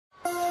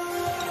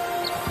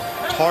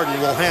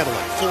Harden will handle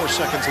it. 4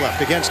 seconds left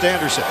against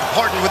Anderson.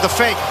 Harden with the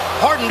fake.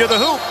 Harden to the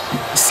hoop.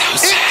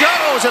 It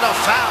goes, and a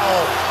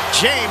foul.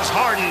 James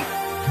Harden.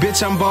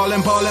 Bitch, I'm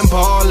ballin', ballin',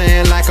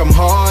 ballin' like I'm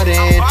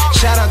Harden.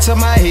 Shout out to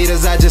my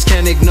haters, I just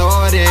can't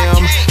ignore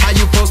them. How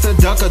you supposed to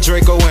duck a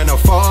Draco and a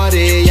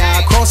 40? Yeah,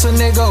 I cross a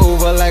nigga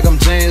over like I'm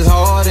James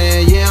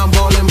Harden. Yeah, I'm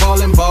ballin',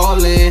 ballin',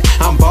 ballin'.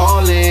 I'm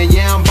ballin',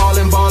 yeah, I'm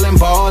ballin', ballin',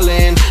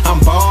 ballin'. I'm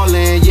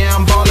ballin', yeah,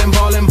 I'm ballin',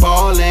 ballin',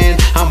 ballin'.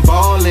 I'm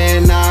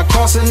ballin', now I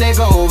cross a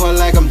nigga over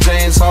like I'm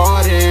James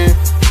Harden.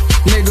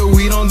 Nigga,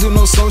 we don't do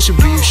no social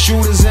beef.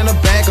 Shooters in the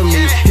back of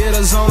me,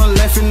 hitters on the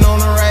left and on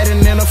the right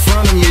and in the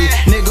front of me.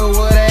 Nigga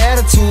with an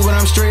attitude, but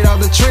I'm straight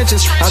out the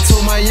trenches. I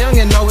told my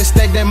youngin' always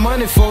stack that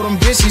money for them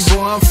bitches.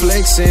 Boy, I'm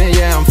flexin',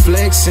 yeah, I'm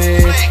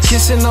flexin'.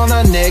 Kissing on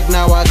her neck,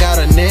 now I got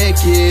her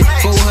naked.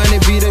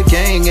 400 be the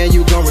gang and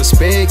you gon'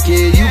 respect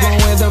it. You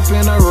gon' end up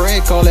in a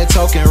wreck, all that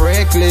talking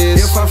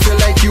reckless. If I feel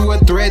like you a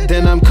threat,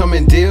 then I'm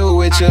coming deal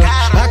with ya.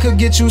 I could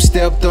get you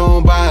stepped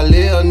on by a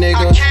little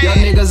nigga.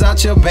 Y'all niggas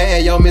out your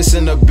bag, y'all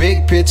missing the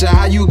big picture.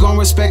 How you gon'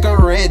 respect a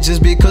red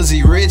just because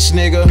he rich,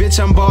 nigga? Bitch,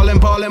 I'm ballin',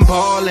 ballin',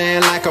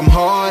 ballin' like I'm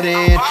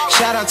Harden.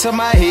 Shout out to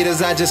my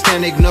haters, I just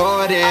can't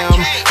ignore them.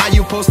 How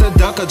you supposed to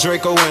duck a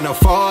Draco and a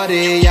 40?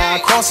 Yeah, I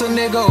cross a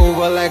nigga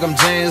over like I'm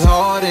James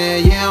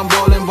Harden. Yeah, I'm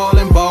ballin',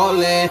 ballin',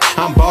 ballin'.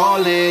 I'm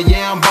ballin',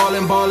 yeah, I'm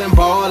ballin', ballin',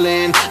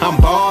 ballin'.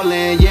 I'm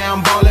ballin', yeah,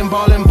 I'm ballin',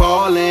 ballin',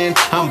 ballin'.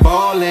 I'm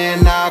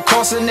ballin', now I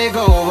cross a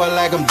nigga over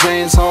like I'm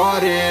James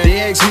Harden. They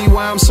ask me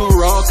why I'm so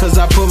raw, cause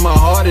I put my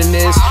heart in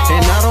this.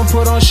 And I don't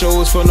put on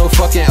shows for no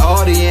fucking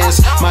audience.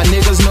 My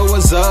niggas know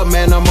what's up,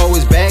 man, I'm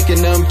always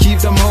backing them. Keep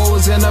them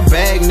hoes in the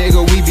bag,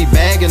 nigga, we be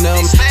bagging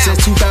them.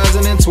 Since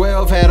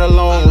 2012, had a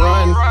long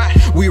run.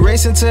 We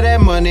racing to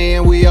that money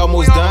and we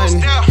almost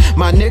done.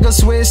 My nigga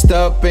switched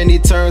up and he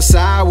turned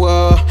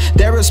sour.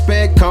 That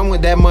respect come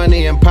with that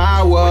money and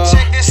power.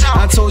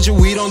 I told you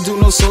we don't do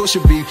no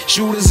social beef.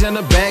 Shooters in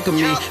the back of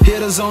me,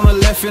 hitters on the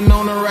left and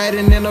on the right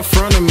and in the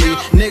front of me.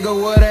 Nigga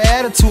with an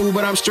attitude,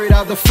 but I'm straight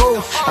out the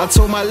fool. I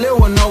told my little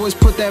one always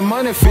put that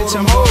money for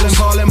them. I'm ballin',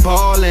 ballin',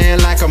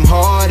 ballin' like I'm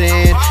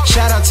Harden.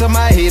 Shout out to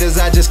my haters,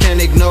 I just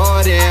can't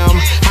ignore them.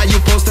 How you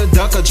supposed to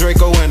duck a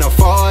Draco and a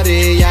 40?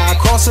 Yeah, I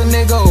cross a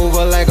nigga